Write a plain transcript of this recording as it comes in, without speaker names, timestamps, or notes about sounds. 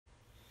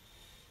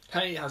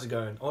Hey, how's it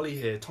going? Ollie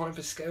here. Time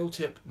for scale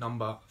tip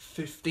number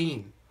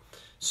 15.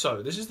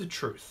 So, this is the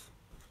truth,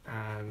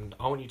 and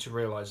I want you to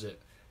realise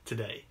it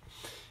today.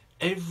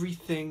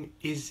 Everything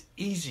is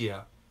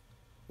easier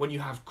when you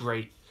have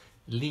great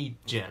lead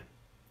gen.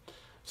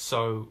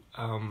 So,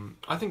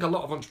 I think a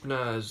lot of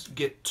entrepreneurs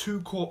get too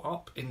caught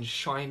up in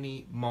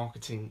shiny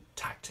marketing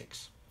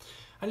tactics.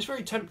 And it's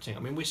very tempting. I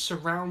mean, we're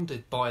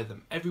surrounded by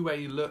them. Everywhere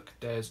you look,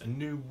 there's a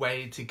new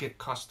way to get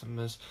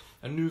customers,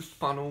 a new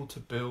funnel to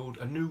build,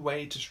 a new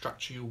way to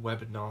structure your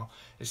webinar,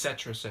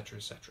 etc., etc.,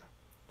 etc.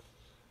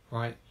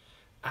 Right?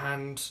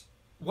 And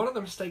one of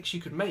the mistakes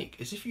you could make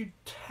is if you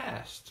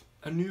test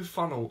a new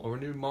funnel or a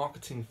new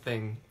marketing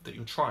thing that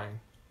you're trying,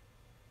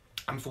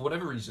 and for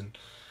whatever reason,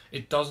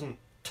 it doesn't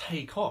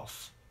take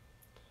off,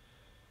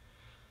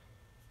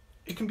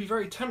 it can be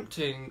very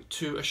tempting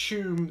to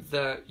assume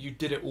that you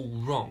did it all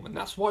wrong. And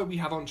that's why we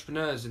have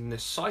entrepreneurs in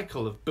this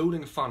cycle of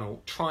building a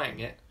funnel,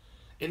 trying it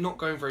not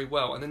going very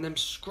well, and then them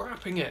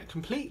scrapping it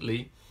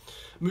completely,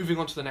 moving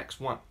on to the next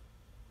one.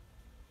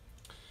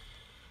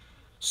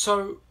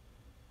 So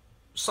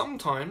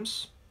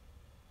sometimes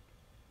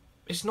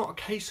it's not a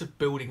case of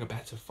building a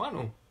better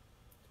funnel.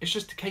 It's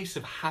just a case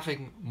of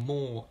having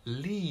more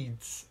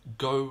leads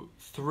go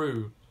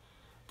through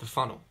the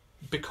funnel,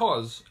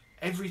 because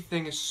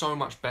everything is so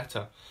much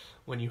better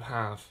when you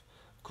have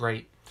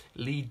great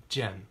lead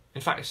gen.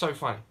 In fact, it's so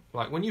funny.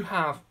 Like when you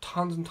have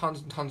tons and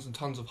tons and tons and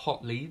tons of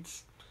hot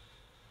leads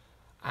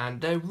and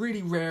they're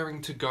really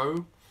raring to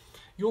go,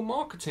 your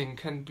marketing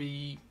can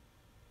be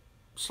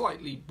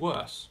slightly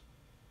worse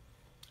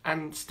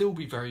and still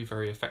be very,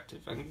 very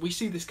effective. And we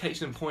see this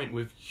case in point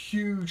with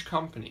huge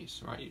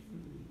companies, right?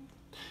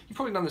 You've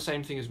probably done the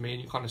same thing as me,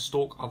 and you kind of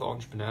stalk other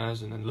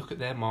entrepreneurs and then look at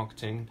their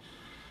marketing.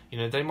 You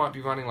know, they might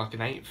be running like an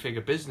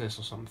 8-figure business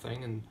or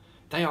something, and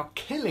they are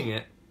killing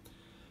it.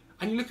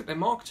 And you look at their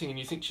marketing and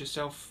you think to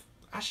yourself,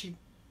 actually,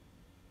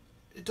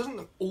 it doesn't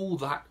look all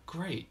that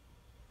great.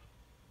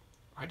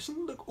 It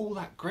doesn't look all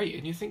that great.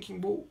 And you're thinking,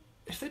 well,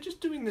 if they're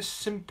just doing this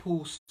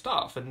simple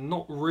stuff and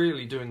not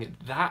really doing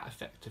it that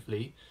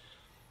effectively,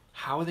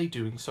 how are they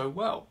doing so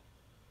well?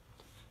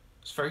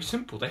 It's very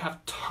simple. They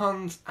have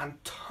tons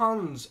and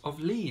tons of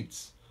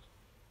leads.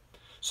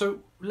 So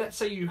let's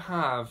say you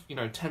have,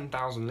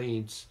 10,000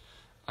 leads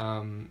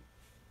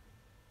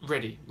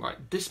ready, right?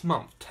 This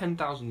month,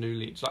 10,000 new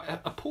leads.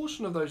 Like a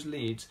portion of those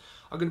leads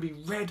are going to be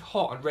red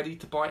hot and ready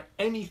to buy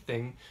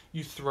anything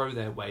you throw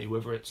their way,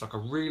 whether it's like a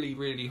really,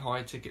 really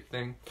high ticket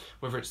thing,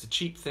 whether it's the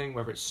cheap thing,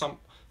 whether it's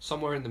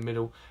somewhere in the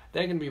middle,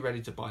 they're going to be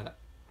ready to buy that,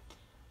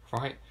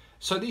 right?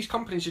 So these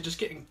companies are just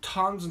getting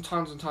tons and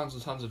tons and tons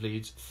and tons of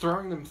leads,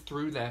 throwing them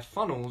through their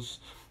funnels,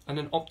 and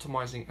then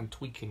optimizing and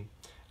tweaking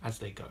as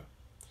they go.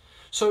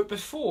 So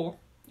before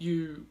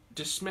you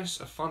dismiss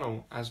a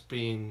funnel as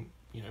being,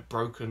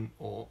 broken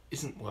or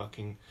isn't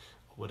working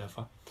or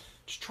whatever,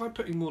 just try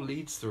putting more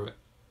leads through it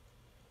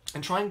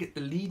and try and get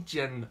the lead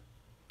gen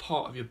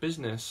part of your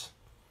business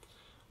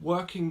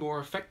working more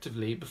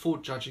effectively before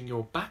judging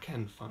your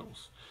back-end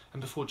funnels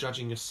and before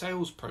judging your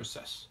sales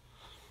process.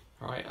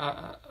 Right?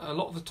 A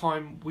lot of the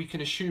time we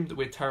can assume that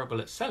we're terrible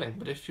at selling,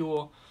 but if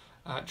you're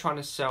trying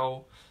to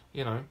sell,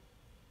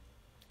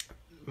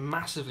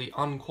 massively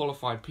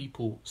unqualified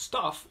people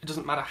stuff, it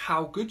doesn't matter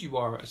how good you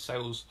are at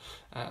sales,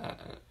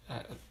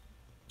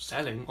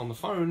 selling on the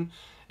phone,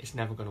 it's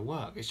never going to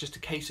work. It's just a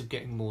case of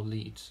getting more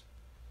leads.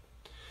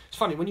 It's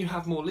funny, when you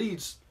have more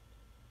leads,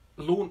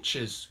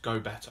 launches go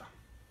better,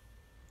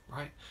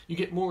 right? You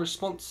get more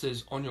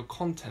responses on your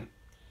content.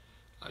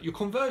 Your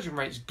conversion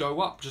rates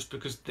go up just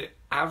because the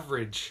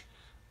average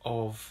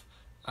of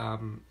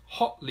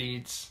hot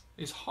leads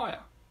is higher.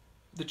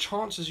 The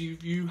chances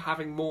of you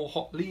having more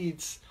hot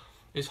leads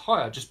is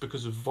higher just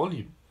because of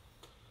volume,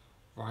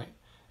 right?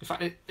 In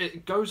fact,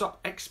 it goes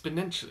up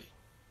exponentially.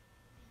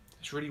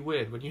 It's really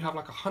weird. When you have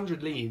like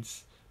 100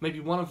 leads, maybe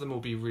one of them will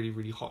be a really,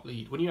 really hot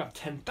lead. When you have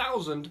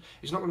 10,000,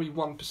 it's not going to be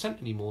 1%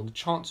 anymore. The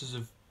chances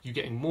of you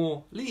getting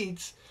more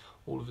leads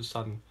all of a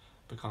sudden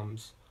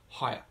becomes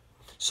higher.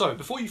 So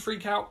before you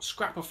freak out,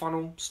 scrap a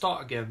funnel,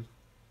 start again.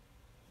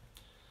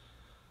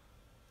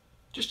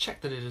 Just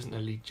check that it isn't a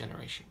lead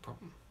generation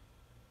problem.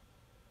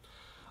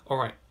 All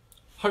right.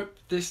 Hope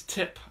this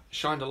tip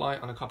shined a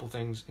light on a couple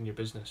things in your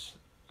business.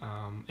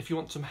 If you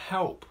want some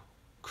help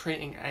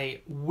creating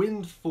a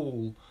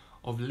windfall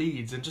of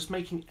leads and just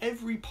making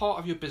every part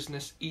of your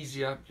business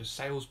easier, your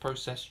sales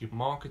process, your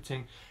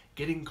marketing,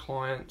 getting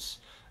clients,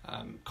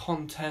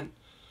 content,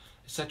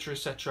 etc.,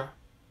 etc.,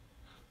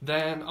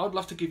 then I'd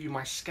love to give you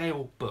my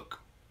Scale book.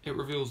 It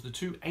reveals the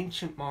 2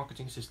 ancient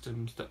marketing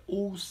systems that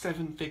all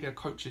 7-figure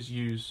coaches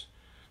use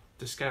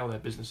to scale their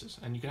businesses,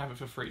 and you can have it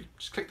for free.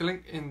 Just click the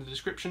link in the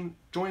description,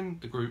 join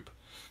the group,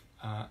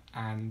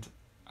 and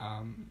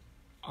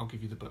I'll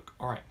give you the book.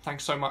 All right,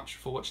 thanks so much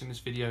for watching this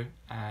video,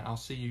 and I'll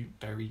see you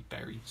very,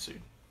 very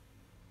soon.